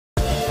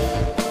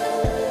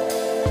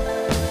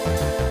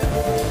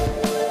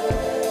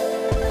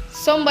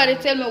Somebody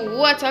tell me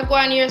what I go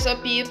on here, so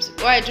peeps.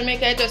 Why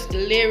Jamaica is just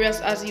hilarious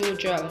as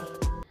usual.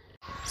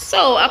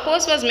 So a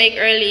post was made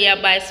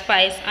earlier by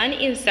Spice on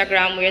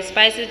Instagram where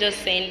Spice is just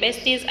saying,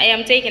 besties, I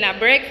am taking a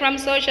break from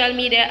social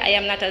media. I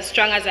am not as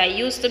strong as I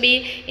used to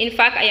be. In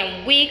fact, I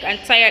am weak and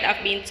tired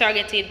of being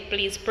targeted.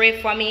 Please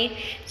pray for me.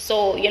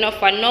 So,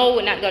 for now,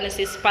 we're not going to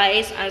see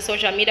Spice on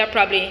social media,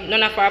 probably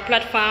none of our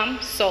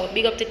platforms. So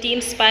big up to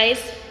Team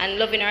Spice and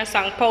loving our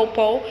song Pow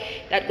Pow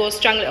that goes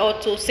strongly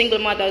out to single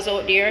mothers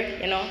out there,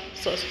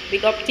 So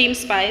big up Team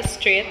Spice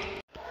straight.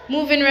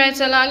 Moving right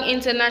along,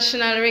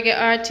 international reggae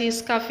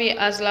artist Koffee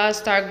has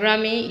lost our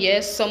Grammy.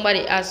 Yes,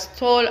 somebody has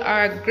stole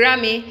our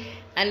Grammy.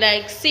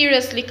 And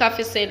seriously,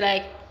 Koffee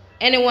said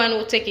anyone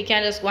who take it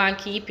can just go and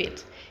keep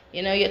it.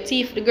 You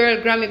thief the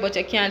girl Grammy, but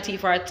you can't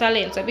thief her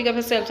talent. So big up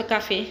yourself to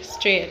Koffee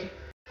straight.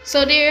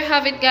 So there you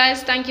have it,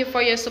 guys. Thank you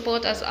for your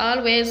support as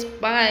always.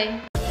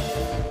 Bye.